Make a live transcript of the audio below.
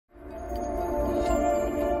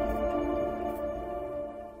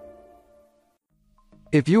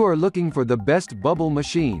If you are looking for the best bubble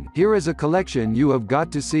machine, here is a collection you have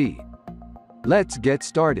got to see. Let's get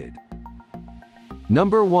started.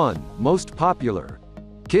 Number 1, most popular.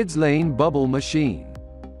 Kids Lane Bubble Machine.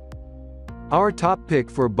 Our top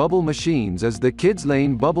pick for bubble machines is the Kids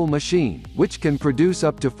Lane Bubble Machine, which can produce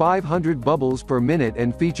up to 500 bubbles per minute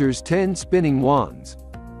and features 10 spinning wands.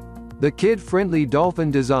 The kid-friendly dolphin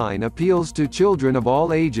design appeals to children of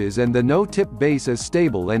all ages, and the no-tip base is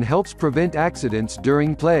stable and helps prevent accidents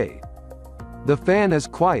during play. The fan is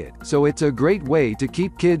quiet, so it's a great way to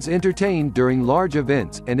keep kids entertained during large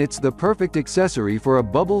events, and it's the perfect accessory for a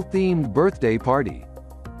bubble-themed birthday party.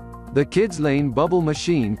 The Kids Lane Bubble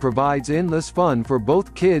Machine provides endless fun for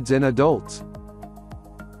both kids and adults.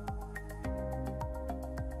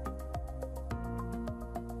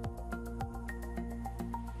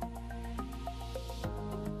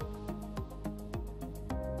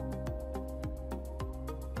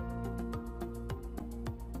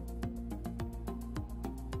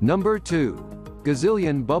 Number 2.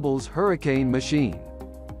 Gazillion Bubbles Hurricane Machine.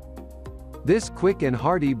 This quick and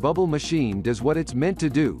hardy bubble machine does what it's meant to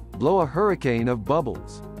do, blow a hurricane of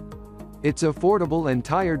bubbles. It's affordable and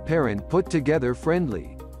tired parent put together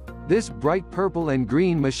friendly. This bright purple and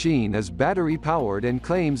green machine is battery powered and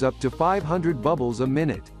claims up to 500 bubbles a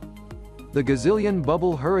minute. The Gazillion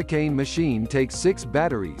Bubble Hurricane Machine takes 6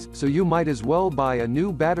 batteries, so you might as well buy a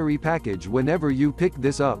new battery package whenever you pick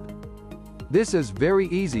this up. This is very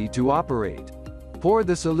easy to operate. Pour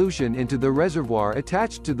the solution into the reservoir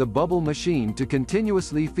attached to the bubble machine to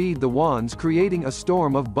continuously feed the wands, creating a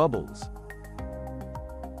storm of bubbles.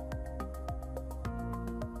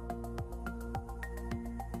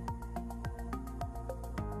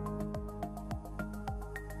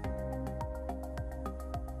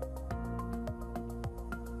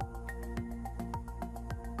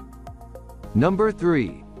 Number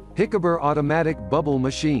 3. Hickaber Automatic Bubble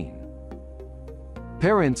Machine.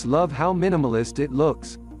 Parents love how minimalist it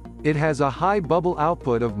looks. It has a high bubble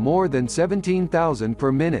output of more than 17,000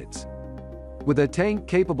 per minute. With a tank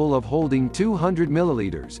capable of holding 200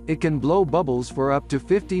 milliliters, it can blow bubbles for up to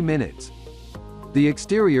 50 minutes. The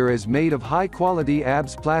exterior is made of high-quality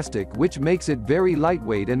ABS plastic, which makes it very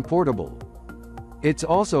lightweight and portable. It's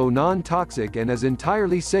also non-toxic and is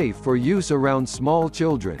entirely safe for use around small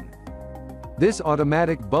children. This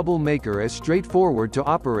automatic bubble maker is straightforward to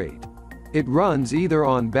operate. It runs either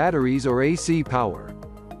on batteries or AC power.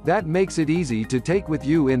 That makes it easy to take with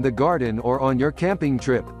you in the garden or on your camping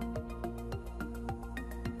trip.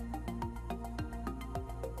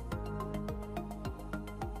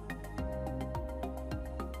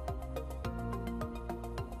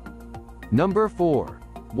 Number 4.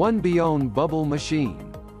 One Beyond Bubble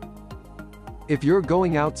Machine. If you're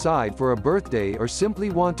going outside for a birthday or simply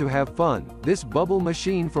want to have fun, this bubble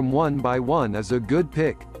machine from One by One is a good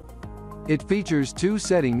pick. It features 2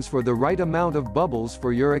 settings for the right amount of bubbles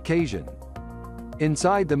for your occasion.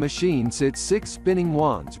 Inside the machine sits 6 spinning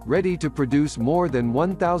wands, ready to produce more than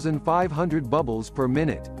 1,500 bubbles per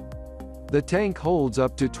minute. The tank holds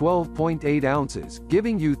up to 12.8 ounces,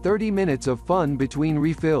 giving you 30 minutes of fun between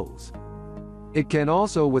refills. It can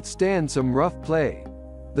also withstand some rough play.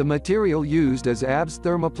 The material used is ABS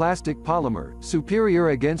thermoplastic polymer, superior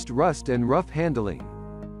against rust and rough handling.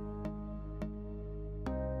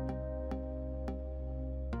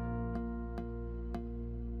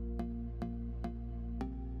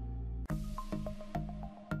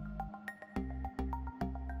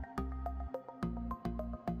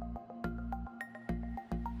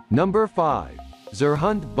 Number 5.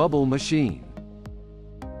 Zerhunt Bubble Machine.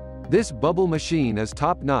 This bubble machine is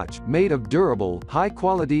top-notch, made of durable,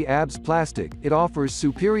 high-quality ABS plastic. It offers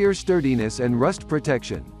superior sturdiness and rust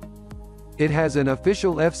protection. It has an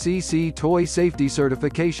official FCC toy safety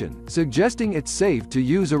certification, suggesting it's safe to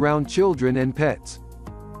use around children and pets.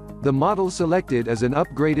 The model selected is an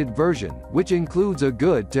upgraded version, which includes a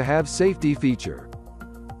good-to-have safety feature.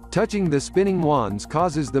 Touching the spinning wands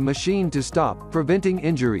causes the machine to stop, preventing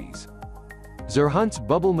injuries. Zerhunt's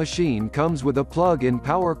bubble machine comes with a plug-in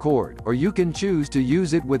power cord, or you can choose to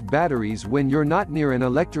use it with batteries when you're not near an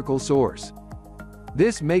electrical source.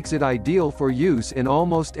 This makes it ideal for use in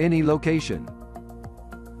almost any location.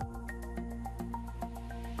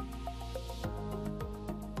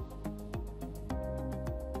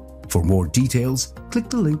 For more details, click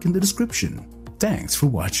the link in the description. Thanks for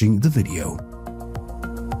watching the video.